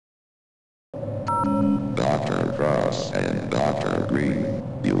Dr. Cross and Dr. Green,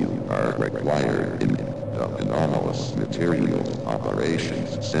 you are required in the anomalous material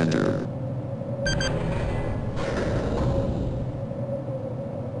operations center.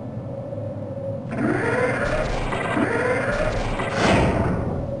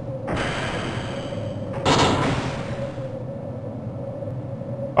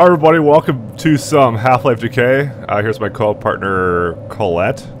 Hi everybody, welcome to some Half-Life Decay. Here's my co-partner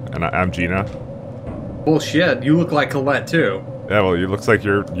Colette, and I'm Gina. Bullshit, you look like Colette too. Yeah, well, it looks like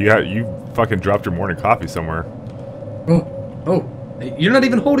you fucking dropped your morning coffee somewhere. Oh, you're not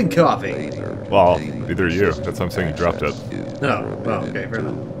even holding coffee. Well, neither are you. That's why I'm saying you dropped it. Oh, well, okay, fair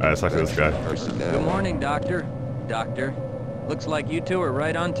enough. Let's talk to this guy. Good morning, Doctor. Doctor, looks like you two are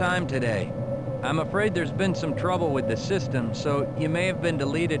right on time today. I'm afraid there's been some trouble with the system, so you may have been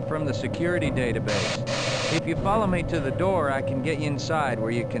deleted from the security database. If you follow me to the door, I can get you inside where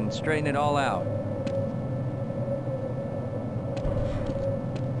you can straighten it all out.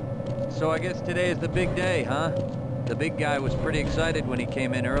 So I guess today is the big day, huh? The big guy was pretty excited when he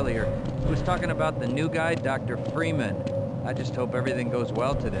came in earlier. He was talking about the new guy, Dr. Freeman. I just hope everything goes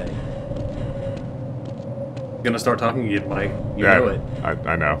well today. Gonna start talking again, Mike. You know it.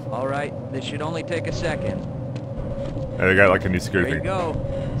 I know. All right, this should only take a second. Yeah, they got like a new security There you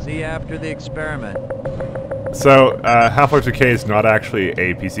go. See you after the experiment. So, Half-Life Decay is not actually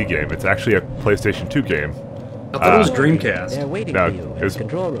a PC game. It's actually a PlayStation 2 game. I thought it was Dreamcast. They're waiting No, for you it in was- the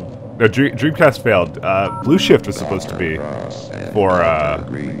control room. No, Dreamcast failed. Blue Shift was supposed to be for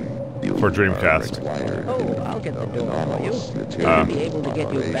Dreamcast. Oh, I'll get the door for you. We'll be able to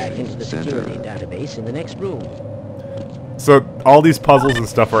get you back into the security database in the next room. So all these puzzles and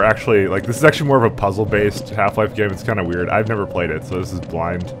stuff are actually, like, this is actually more of a puzzle-based Half-Life game. It's kind of weird. I've never played it, so this is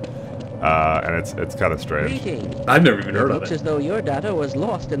blind, and it's kind of strange. Greetings. I've never even heard of Looks it. as though your data was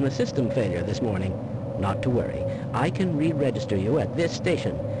lost in the system failure this morning. Not to worry. I can re-register you at this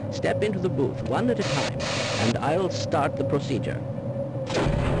station. Step into the booth one at a time, and I'll start the procedure.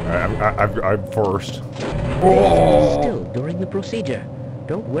 I'm first. Still during the procedure.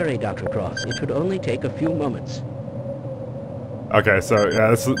 Don't worry, Dr. Cross. It should only take a few moments. Okay, so yeah,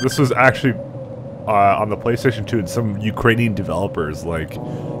 this was actually on the PlayStation 2, and some Ukrainian developers like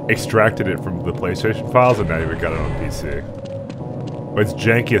extracted it from the PlayStation files, and now we got it on PC. But it's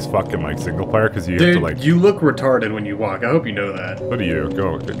janky as fucking like single player because you have to like. You look retarded when you walk. I hope you know that. What do you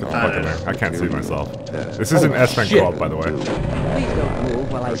go? Get the fuck in there! I can't see myself. This Oh, isn't Sven shit. co-op, by the way. Please don't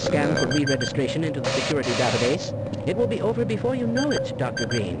move while I scan for re-registration into the security database. It will be over before you know it, Dr.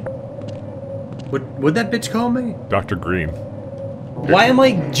 Green. What'd that bitch call me? Dr. Green. Why am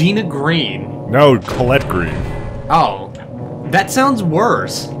I Gina Green? No, Colette Green. Oh, that sounds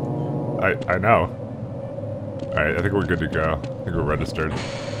worse. I know. Alright, I think we're good to go. I think we're registered.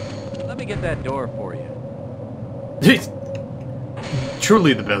 Let me get that door for you.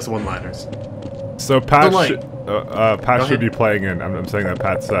 Truly the best one-liners. So Pat, But, Pat should ahead. be playing in. I'm saying that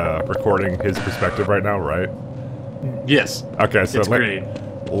Pat's recording his perspective right now, right? Yes. Okay, so It's great.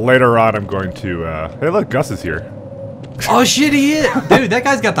 later on, I'm going to. Hey, look, Gus is here. Oh shit, he is! Dude, that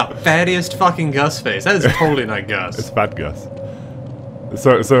guy's got the fattiest fucking Gus face. That is totally not It's Gus. Fat Gus.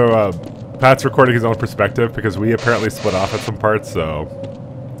 So Pat's recording his own perspective because we apparently split off at some parts. So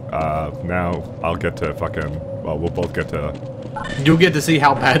now I'll get to fucking. Well, we'll both get to. You'll get to see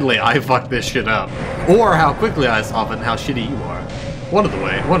how badly I fucked this shit up. Or how quickly I solve it and how shitty you are. One of the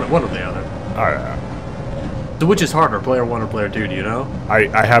way, one or the other. Alright. So which is harder, player 1 or player 2, do you know? I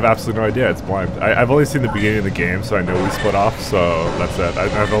have absolutely no idea. It's blind. I've only seen the beginning of the game, so I know we split off. So that's it.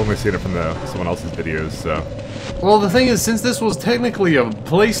 I've only seen it from someone else's videos. So. Well, the thing is, since this was technically a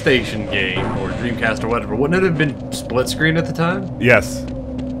PlayStation game, or Dreamcast or whatever, wouldn't it have been split screen at the time? Yes.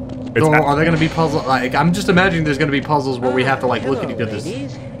 So are there going to be puzzles? Like, I'm just imagining there's going to be puzzles where we have to like look at each other's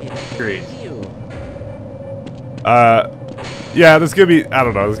screen. Yeah, there's gonna be, I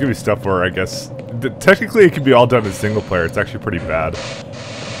don't know, there's gonna be stuff where I guess, technically it can be all done in single player. It's actually pretty bad,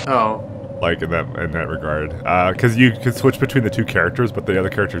 Oh. like in that regard, because you can switch between the two characters, but the other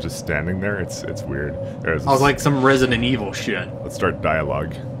character's just standing there. It's weird. There's I was like some Resident Evil shit. let's start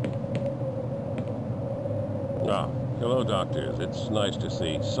dialogue. Ah, hello, doctors. It's nice to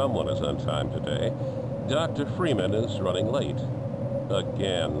see someone is on time today. Dr. Freeman is running late.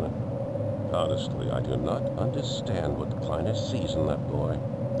 Again. Honestly, I do not understand what Kleiner sees in that boy.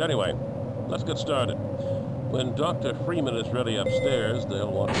 Anyway, let's get started. When Dr. Freeman is ready upstairs,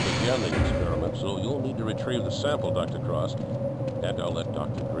 they'll want to begin the experiment, so you'll need to retrieve the sample, Dr. Cross. And I'll let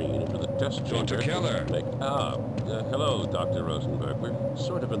Dr. Green into the test chamber. Dr. Keller. Hello, Dr. Rosenberg. We're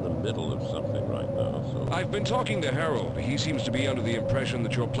sort of in the middle of something right now, so... I've been talking to Harold. He seems to be under the impression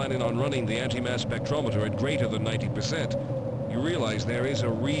that you're planning on running the anti-mass spectrometer at greater than 90%. You realize there is a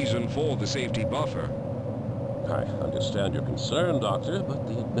reason for the safety buffer. I understand your concern, Doctor, but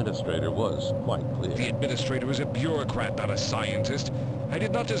the administrator was quite clear. The administrator is a bureaucrat, not a scientist. I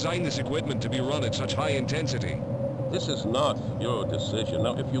did not design this equipment to be run at such high intensity. This is not your decision.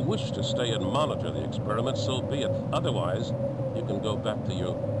 Now, if you wish to stay and monitor the experiment, so be it. Otherwise, you can go back to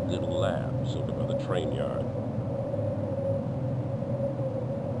your little lab, sort of by the train yard.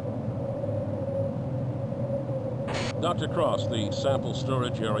 Dr. Cross, the sample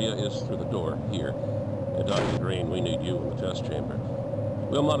storage area is through the door here. Dr. Green, we need you in the test chamber.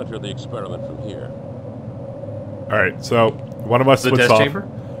 We'll monitor the experiment from here. Alright, so one of us splits test off. chamber?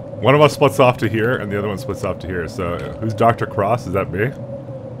 One of us splits off to here, and the other one splits off to here. So, who's Dr. Cross? Is that me?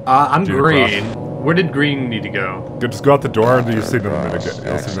 I'm Junior Green. Cross. Where did Green need to go? Just go out the door, and you see them in the middle gate.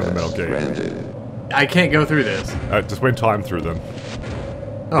 You'll see them in the middle gate. Granted. I can't go through this. Just wait until I'm through them.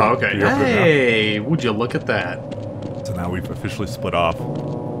 Oh, okay. You open it now? Hey, would you look at that? So now we've officially split off.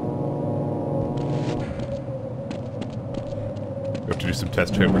 We have to do some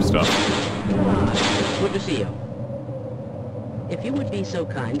test chamber stuff. Good to see you. If you would be so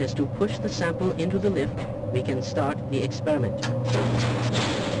kind as to push the sample into the lift, we can start the experiment.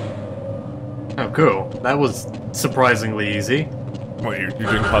 Oh, cool. That was surprisingly easy. What, you're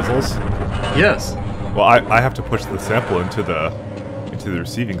doing puzzles? Yes. Well, I have to push the sample into the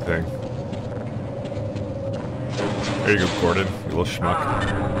receiving thing. There you go, Gordon, you little schmuck.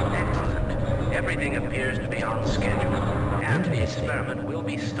 Excellent. Everything appears to be on schedule, and the experiment will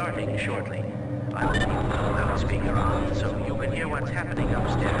be starting shortly. I'll keep the loudspeaker on so you can hear what's happening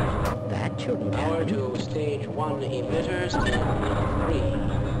upstairs. That shouldn't happen. Power to stage 1 emitters in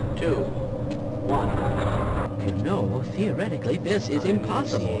 3, 2, 1. You know, theoretically, this is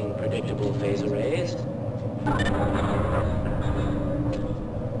impossible. Seeing predictable phase arrays.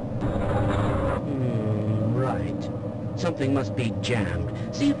 Right. Something must be jammed.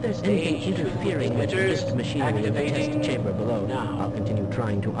 See if there's anything interfering with the lift machinery in the test chamber below. Now, I'll continue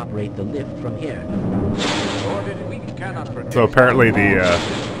trying to operate the lift from here. So apparently the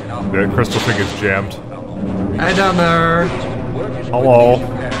crystal thing is jammed. Hi down there. Hello.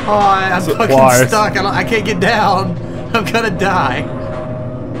 Hi, I'm fucking stuck. I can't get down. I'm gonna die.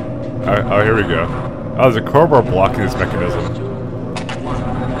 Oh, here we go. Oh, there's a crowbar blocking this mechanism.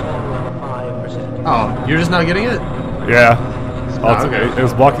 Oh, you're just not getting it? Yeah. Oh, okay. It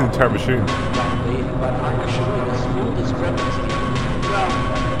was blocking the entire machine.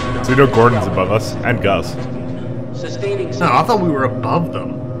 So you know Gordon's above us, and Gus. No, I thought we were above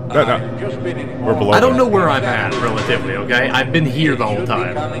them. No. We're below I don't them. know where I'm at, relatively, okay? I've been here the whole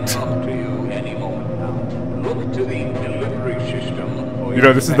time. You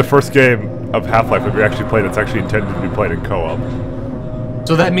know, this is the first game of Half-Life that we actually played that's actually intended to be played in co-op.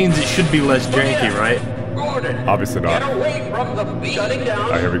 So that means it should be less janky, right? Obviously not. Shutting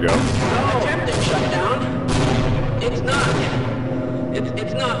down. Oh, here we go. Attempted shutdown. It's not.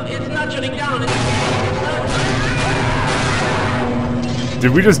 It's not shutting down. It's not.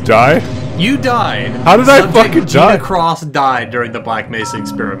 Did we just die? You died. How did I Subject fucking Gina die? Cross died during the Black Mesa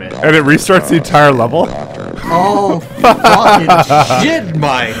experiment. And it restarts the entire level? Oh, fucking shit,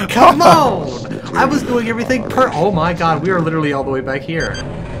 Mike. Come on. I was doing everything oh my god, we are literally all the way back here.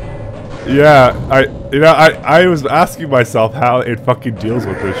 Yeah, I was asking myself how it fucking deals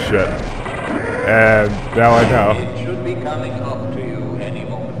with this shit. And now I know. It should be coming up to you any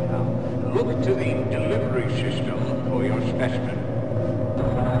moment now. Look to the delivery system for your specimen.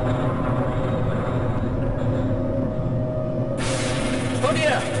 Oh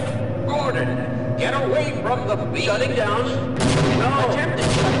dear. Gordon, get away from the beam. Shutting down. No. Attempted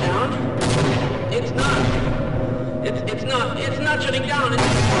shutdown. It's not. It's not shutting down. It's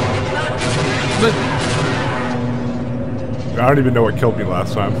not. I don't even know what killed me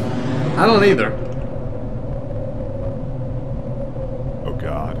last time. I don't either. Oh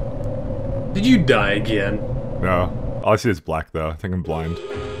god. Did you die again? No. All I see is black though. I think I'm blind.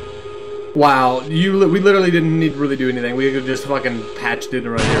 Wow, we literally didn't need to really do anything. We could just fucking patched it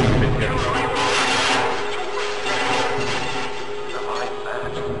right here. We've been here.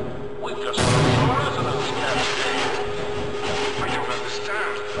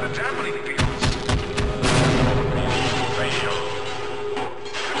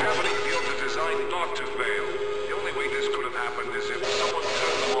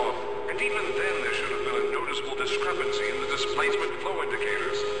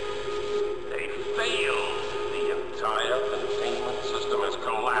 The entire containment system has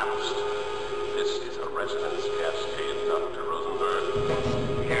collapsed.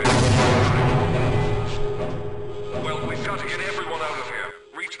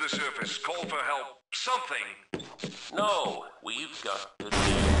 the surface. Call for help. Something. No, we've got to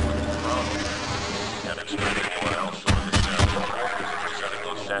deal with the problem. Can't expect anyone else to understand the importance of resetting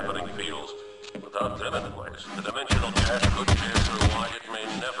those dampening fields. Without them in place, the dimensional gas could tear through wide it may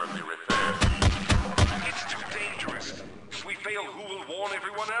never be repaired. It's too dangerous. If we fail, who will warn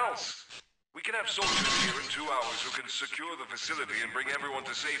everyone else? We can have soldiers here in 2 hours who can secure the facility and bring everyone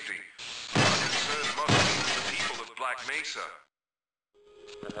to safety. Our concern must be with the people of Black Mesa.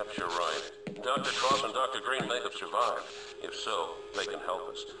 Perhaps you're right. Dr. Cross and Dr. Green may have survived. If so, they can help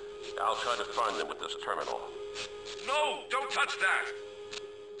us. I'll try to find them with this terminal. No! Don't touch that!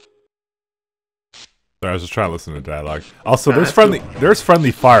 Sorry, I was just trying to listen to dialogue. Also, there's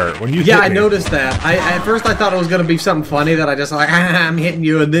friendly fire when you. Yeah, hit I me. noticed that. At first I thought it was gonna be something funny that I just like I'm hitting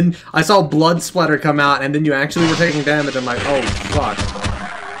you, and then I saw blood splatter come out, and then you actually were taking damage. I'm like, oh fuck.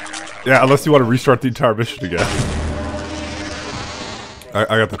 Yeah, unless you want to restart the entire mission again. I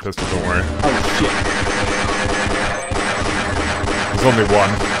got the pistol. Don't worry. Oh shit. There's only one.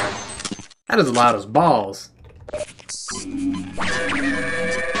 That is loud as balls.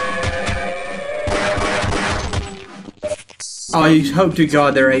 Oh, you hope to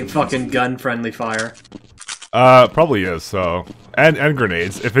God there ain't fucking gun-friendly fire. Probably is. So, and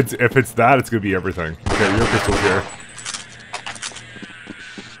grenades. If it's that, it's gonna be everything. Okay, your pistol's here.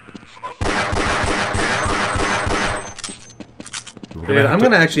 Dude, I'm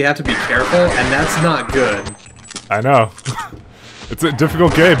gonna actually have to be careful, and that's not good. I know. It's a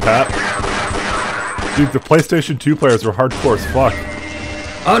difficult game, Pat. Dude, the PlayStation 2 players were hardcore as fuck.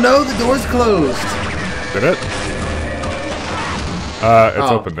 Oh no, the door's closed. Did it?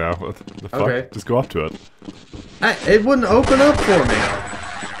 It's open now. What the fuck? Okay. Just go up to it. It wouldn't open up for me.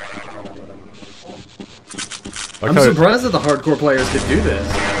 Like I'm how surprised that the hardcore players could do this.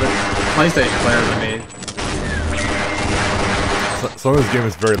 The PlayStation players, I mean. some of this game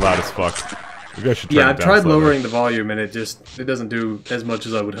is very loud as fuck. Maybe I should turn Yeah, it I've down tried slightly. lowering the volume, and it doesn't do as much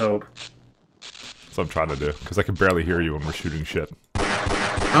as I would hope. That's what I'm trying to do, because I can barely hear you when we're shooting shit.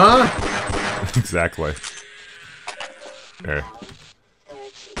 Huh? Exactly. There.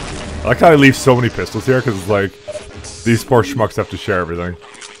 I like how I leave so many pistols here, because it's like, these poor schmucks have to share everything.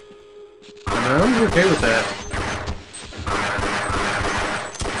 I'm okay with that.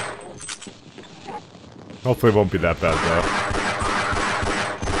 Hopefully it won't be that bad, though.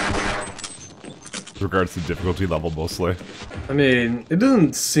 With regards to difficulty level, mostly. I mean, it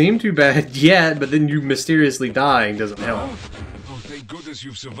doesn't seem too bad yet, but then you mysteriously dying doesn't help. Oh, thank goodness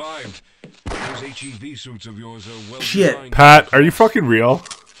you've survived. Those HEV suits of yours are well Shit. designed. Pat, are you fucking real?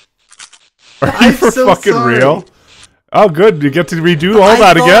 Are you I'm for so fucking sorry. real? Oh, good. You get to redo all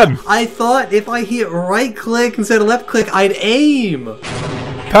that again. I thought if I hit right click instead of left click, I'd aim.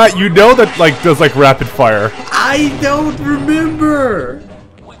 Pat, you know that like does like rapid fire. I don't remember.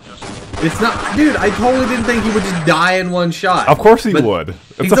 It's not, dude. I totally didn't think he would just die in one shot. Of course he But would.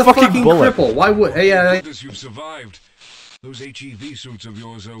 It's he's a fucking bullet. cripple. Why would? Yeah. Thank goodness you've survived. Those HEV suits of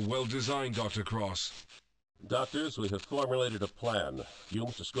yours are well designed, Dr. Cross. Doctors, we have formulated a plan. You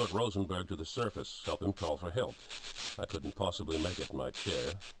must escort Rosenberg to the surface, help him call for help. I couldn't possibly make it in my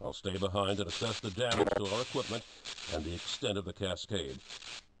chair. I'll stay behind and assess the damage to our equipment and the extent of the cascade.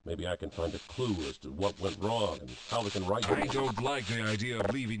 Maybe I can find a clue as to what went wrong and how we can right I it. don't like the idea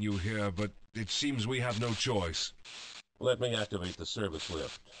of leaving you here, but it seems we have no choice. Let me activate the service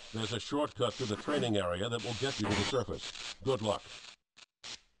lift. There's a shortcut to the training area that will get you to the surface. Good luck.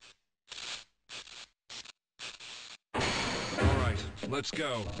 All right, let's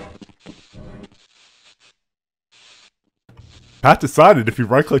go. Pat decided if he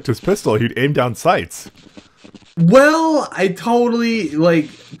right-clicked his pistol, he'd aim down sights. Well, I totally like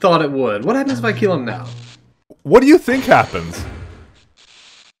thought it would. What happens if I kill him now? What do you think happens?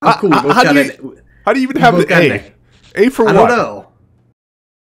 Oh, cool. We both how, got do an- how do you even have both an got an A? A for I what? don't know.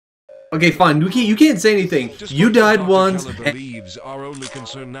 Okay, fine. You can't say anything. Despite You what died Dr. once. Keller believes, our only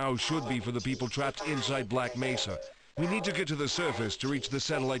concern now should be for the people trapped inside Black Mesa. We need to get to the surface to reach the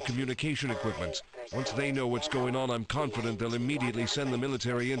satellite communication equipment. Once they know what's going on, I'm confident they'll immediately send the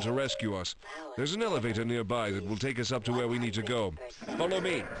military in to rescue us. There's an elevator nearby that will take us up to where we need to go. Follow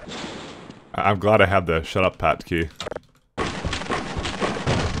me. I'm glad I have the shut up Pat key.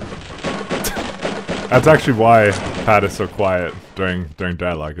 That's actually why Pat is so quiet during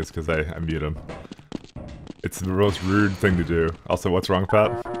dialogue, is because I mute him. It's the most rude thing to do. Also, what's wrong,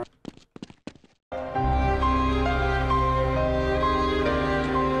 Pat?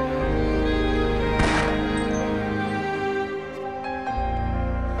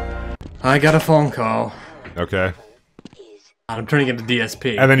 I got a phone call. Okay. I'm turning into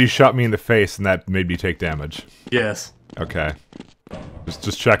DSP. And then you shot me in the face, and that made me take damage. Yes. Okay.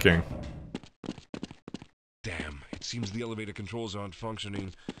 Just checking. Damn, it seems the elevator controls aren't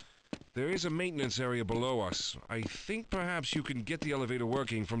functioning. There is a maintenance area below us. I think perhaps you can get the elevator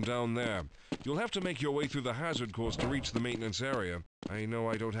working from down there. You'll have to make your way through the hazard course to reach the maintenance area. I know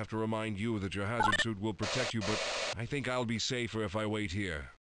I don't have to remind you that your hazard suit will protect you, but I think I'll be safer if I wait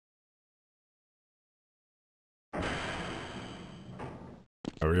here. Oh,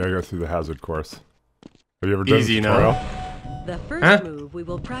 we gotta go through the hazard course. Have you ever done Easy a tutorial? The first move we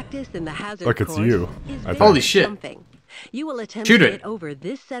will practice in the hazard Look, it's course you. is I Holy very shit. something. You will attempt Shoot to it. get over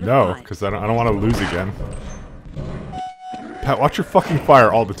this set of No, pipes. because I don't want to lose again. Pat, watch your fucking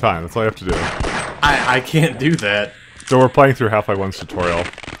fire all the time. That's all you have to do. I can't do that. So we're playing through Half-Life 1's tutorial.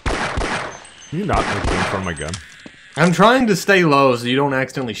 Can you not make me in front of my gun? I'm trying to stay low so you don't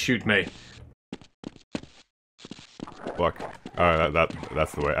accidentally shoot me. Fuck. Alright,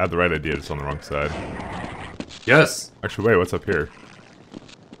 that's the way. I had the right idea, just on the wrong side. Yes. Actually, wait, what's up here?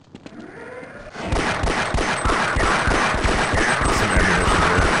 Some ammunition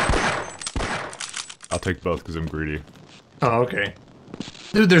here. I'll take both because I'm greedy. Oh, okay.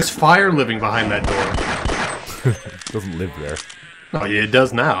 Dude, there's fire living behind that door. It doesn't live there. Oh, yeah, it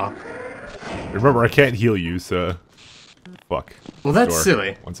does now. Remember, I can't heal you, so... Fuck. Well, that's Door.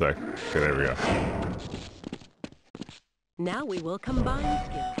 silly. One sec. Okay, there we go. Now we will combine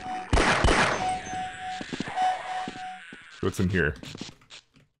skills. What's in here?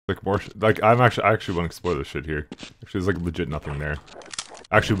 Like more, like I actually want to explore this shit here. Actually, there's like legit nothing there.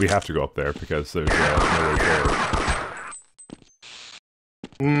 Actually, we have to go up there because there's no way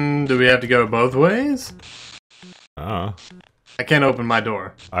forward. Do we have to go both ways? I can't open my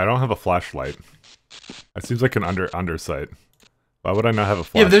door. I don't have a flashlight. It seems like an undersight. Why would I not have a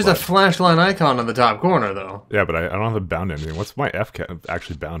flashlight? Yeah, but there's a flashlight icon in the top corner, though. Yeah, but I don't have it bound to anything. What's my F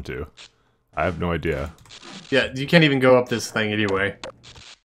actually bound to? I have no idea. Yeah, you can't even go up this thing anyway.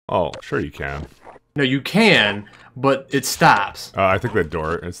 Oh, sure you can. No, you can, but it stops. I think that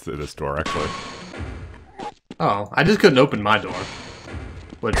door, it's this door, actually. Oh, I just couldn't open my door.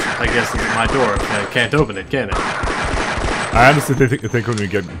 Which, I guess, is my door. I can't open it, can it? I honestly think when we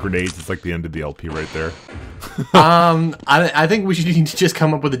get grenades, it's like the end of the LP right there. I think we should need to just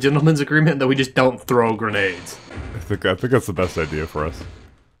come up with a gentleman's agreement that we just don't throw grenades. I think that's the best idea for us.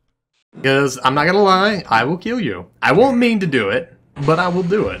 Because, I'm not gonna lie, I will kill you. I won't mean to do it, but I will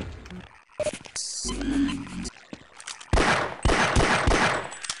do it.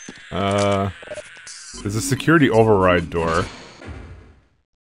 There's a security override door.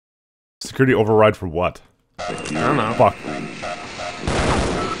 Security override for what? I don't know. Fuck.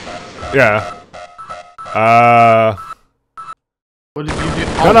 Yeah. What did you do?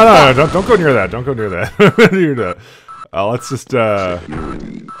 No, don't go near that. Don't go near that. near that. Let's just,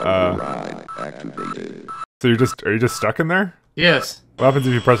 Override activated. So are you just stuck in there? Yes. What happens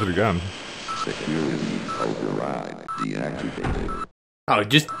if you press it again? Security override deactivated. Oh,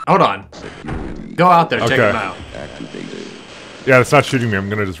 just, hold on. Go out there, check Okay. him out. Activated. Yeah, it's not shooting me. I'm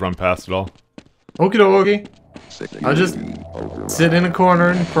gonna just run past it all. Okie dokie. Security I'll just override. sit in a corner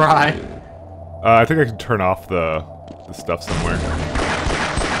and cry. I think I can turn off the stuff somewhere.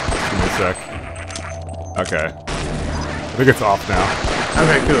 Give me a sec. Okay. I think it's off now.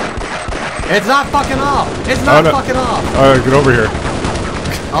 Okay, cool. It's not fucking off! It's not fucking off! Alright, get over here.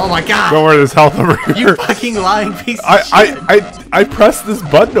 Oh my god! Don't worry, there's health over here. You fucking lying piece of shit! I pressed this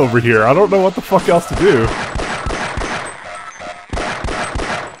button over here. I don't know what the fuck else to do.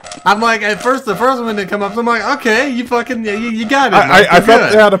 I'm like, at first, the first one to come up, I'm like, okay, you fucking, you got it. I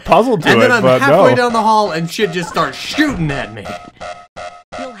thought they had a puzzle to it, and then I'm but halfway no. down the hall and shit just starts shooting at me.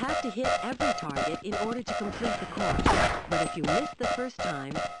 You'll have to hit every target in order to complete the course. But if you miss the first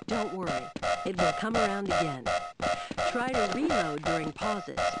time, don't worry. It will come around again. Try to reload during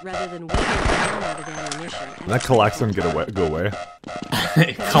pauses, rather than waiting to run out of ammunition. That Klaxon go away?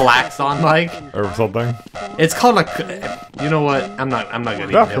 Klaxon, Mike? Or something? It's called a, you know what, I'm not gonna No,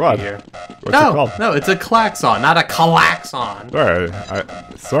 even come help on. you here. What's it called? No, it's a klaxon, not a klaxon.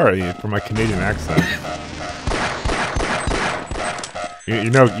 Sorry for my Canadian accent. You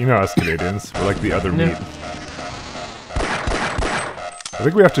know us Canadians. We're like the other meat. I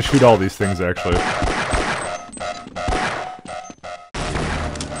think we have to shoot all these things, actually.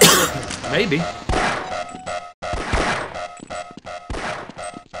 Maybe.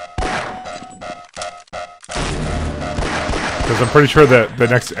 Because I'm pretty sure that the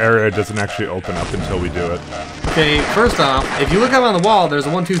next area doesn't actually open up until we do it. Okay, first off, if you look up on the wall, there's a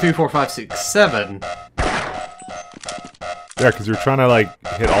 1, 2, 3, 4, 5, 6, 7. Yeah, because you're trying to, like,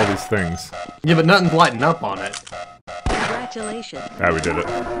 hit all these things. Yeah, but nothing's lighting up on it. Congratulations. Yeah, we did it.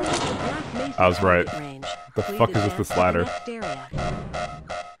 The Black Twice I was the right. target range. The Please fuck is with advance this to the ladder? next area.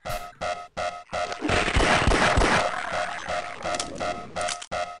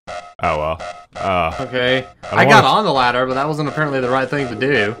 Oh well. Okay. I I don't got wanna- on the ladder, but that wasn't apparently the right thing to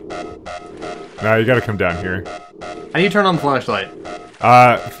do. No, you gotta come down here. How do you turn on the flashlight?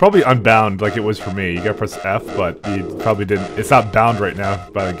 It's probably unbound like it was for me. You gotta press F, but you probably didn't. It's not bound right now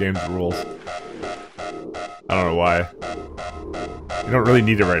by the game's rules. I don't know why. You don't really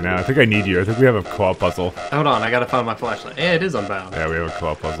need it right now. I think I need you. I think we have a co-op puzzle. Hold on, I gotta find my flashlight. Yeah, it is unbound. Yeah, we have a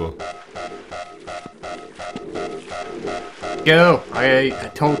co-op puzzle. Go!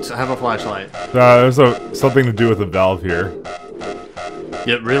 I totes have a flashlight. There's something to do with the valve here.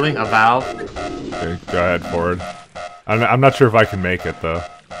 Yeah, really? A valve? Okay, go ahead, forward. I'm not sure if I can make it, though.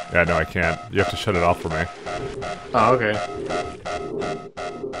 Yeah, no, I can't. You have to shut it off for me. Oh, okay.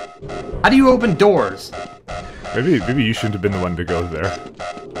 How do you open doors? Maybe you shouldn't have been the one to go there.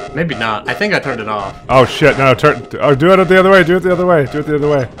 Maybe not. I think I turned it off. Oh shit! No, turn. Oh, do it the other way. Do it the other way. Do it the other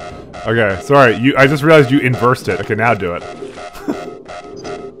way. Okay, sorry. I just realized you inversed it. Okay, now do it.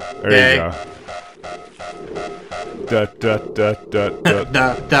 There you go.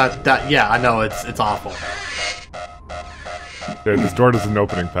 Yeah, I know it's awful. Yeah, this door doesn't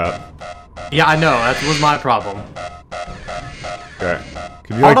opening, Pat. Yeah, I know. That was my problem. Okay.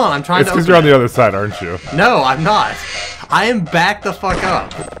 Can you, Hold on, I'm trying it's to because open you're on it. the other side, aren't you? No, I'm not. I am back the fuck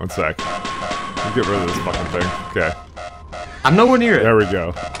up. One sec. Let's get rid of this fucking thing. Okay. I'm nowhere near it. There we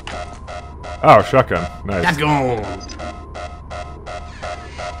go. Oh, shotgun. Nice. Let's go.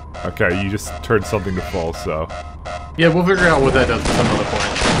 Okay, you just turned something to full, so... Yeah, we'll figure out what that does at some other point.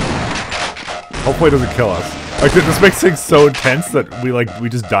 Hopefully it doesn't kill us. Like, this makes things so intense that we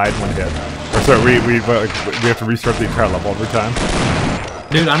just die in one hit. Or sorry, we have to restart the entire level every time.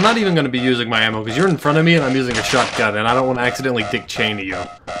 Dude, I'm not even going to be using my ammo because you're in front of me and I'm using a shotgun and I don't want to accidentally dick chain to you.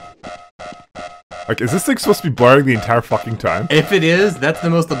 Like, is this thing supposed to be blaring the entire fucking time? If it is, that's the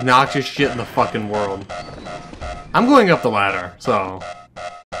most obnoxious shit in the fucking world. I'm going up the ladder, so...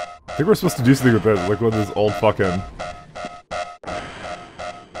 I think we're supposed to do something with this, like with this old fucking...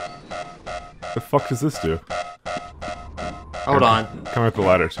 The fuck does this do? Hold on. Come up the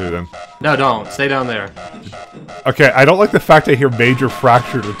ladder too, then. No, don't. Stay down there. Okay, I don't like the fact I hear major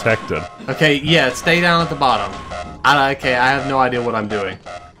fracture detected. Okay, yeah, stay down at the bottom. Okay, I have no idea what I'm doing.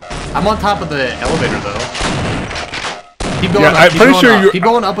 I'm on top of the elevator, though. Keep going up, keep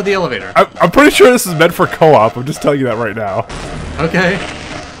going up with the elevator. I'm pretty sure this is meant for co-op, I'm just telling you that right now. Okay.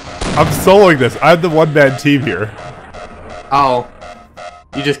 I'm soloing this, I'm the one-man team here. Oh.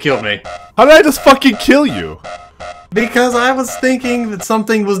 You just killed me. How did I just fucking kill you? Because I was thinking that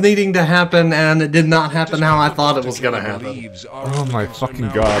something was needing to happen, and it did not happen how I thought it was gonna happen. Oh my fucking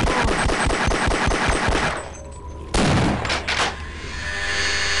god.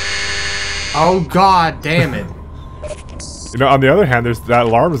 Oh god damn it. You know, on the other hand, that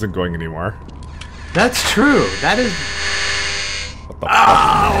alarm isn't going anymore. That's true. That is... What the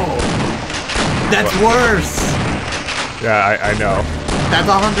fuck? That's worse! Yeah, I know. That's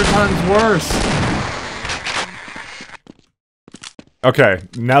 100 times worse! Okay,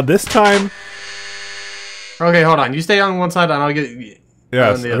 now this time... Okay, hold on. You stay on one side and I'll get...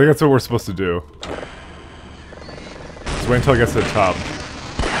 Yes, I think that's what we're supposed to do. Just wait until it gets to the top.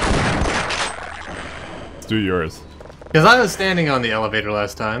 Let's do yours. Because I was standing on the elevator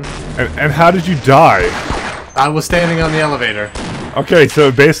last time. And how did you die? I was standing on the elevator. Okay,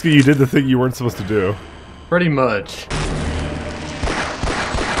 so basically you did the thing you weren't supposed to do. Pretty much.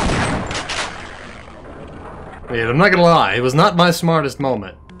 Yeah, I'm not gonna lie, it was not my smartest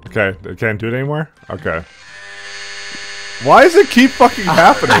moment. Okay, I can't do it anymore? Okay. Why does it keep fucking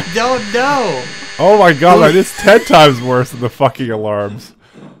happening? I don't know! Oh my god, that is 10 times worse than the fucking alarms.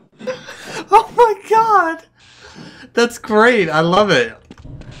 Oh my god! That's great, I love it.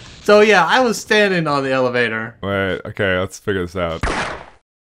 So yeah, I was standing on the elevator. Wait, okay, let's figure this out.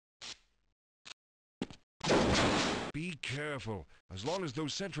 Be careful. As long as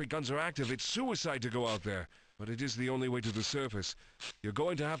those sentry guns are active, it's suicide to go out there. But it is the only way to the surface. You're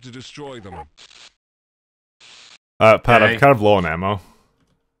going to have to destroy them. Pat, Okay. I'm kind of low on ammo.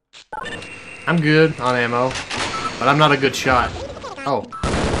 I'm good on ammo, but I'm not a good shot. Oh.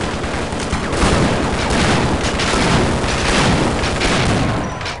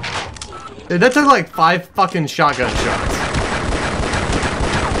 Dude, that took like 5 fucking shotgun shots.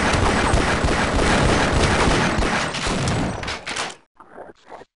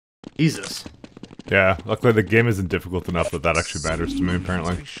 Jesus. Yeah, luckily the game isn't difficult enough that that actually matters to me,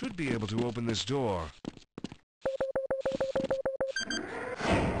 apparently. We should be able to open this door.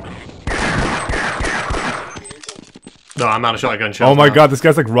 No, I'm out of shotgun shells. Oh my god, this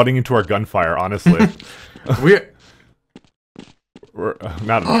guy's like running into our gunfire, honestly. We're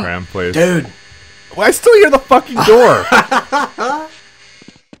not a tram place. Dude. Well, I still hear the fucking door.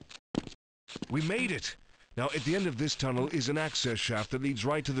 We made it. Now, at the end of this tunnel is an access shaft that leads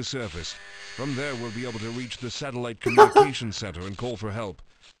right to the surface. From there, we'll be able to reach the satellite communication center and call for help.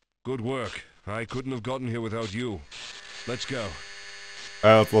 Good work. I couldn't have gotten here without you. Let's go.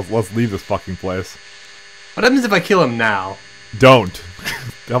 Let's leave this fucking place. What happens if I kill him now? Don't.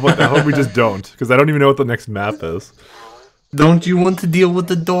 How about we just don't? Because I don't even know what the next map is. Don't you want to deal with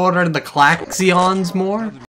the daughter and the Klaxions more?